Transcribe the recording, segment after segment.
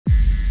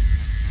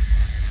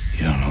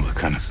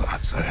kind of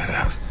thoughts I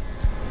have.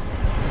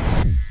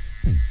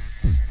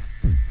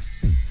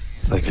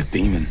 It's like a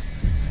demon.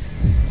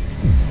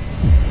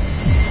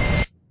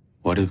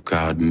 What if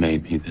God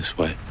made me this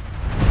way?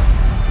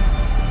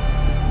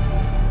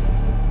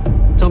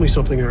 Tell me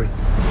something, Aaron.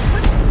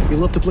 You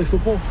love to play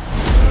football?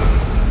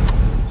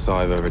 That's all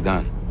I've ever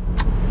done.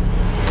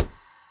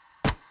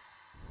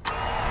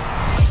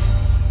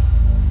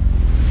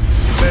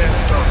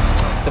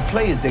 The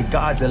players, they're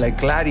gods, they're like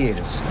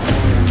gladiators.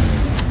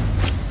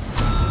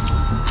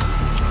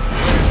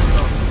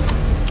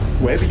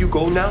 Wherever you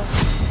go now,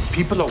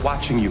 people are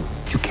watching you.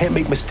 You can't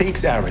make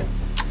mistakes, Aaron.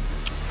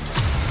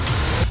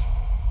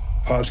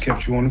 Pops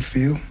kept you on the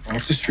field,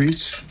 off the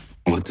streets.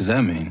 What does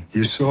that mean?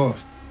 You're soft.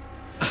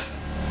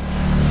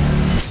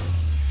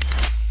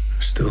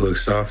 Still look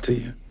soft to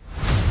you?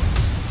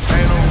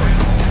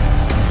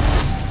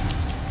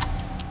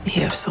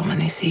 You have so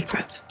many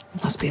secrets.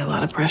 Must be a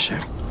lot of pressure.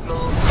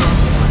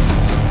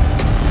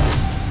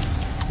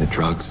 The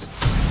drugs,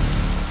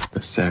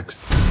 the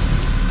sex,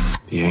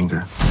 the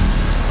anger.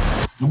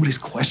 Nobody's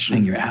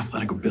questioning your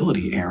athletic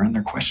ability, Aaron.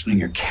 They're questioning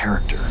your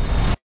character.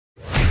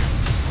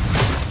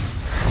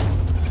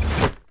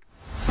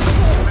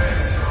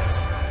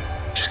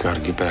 Just gotta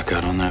get back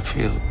out on that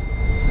field.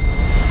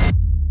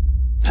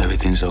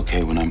 Everything's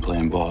okay when I'm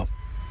playing ball.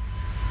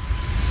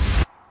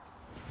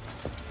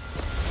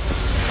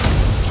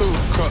 2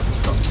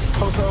 cups,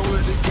 toast her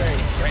with the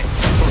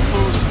game.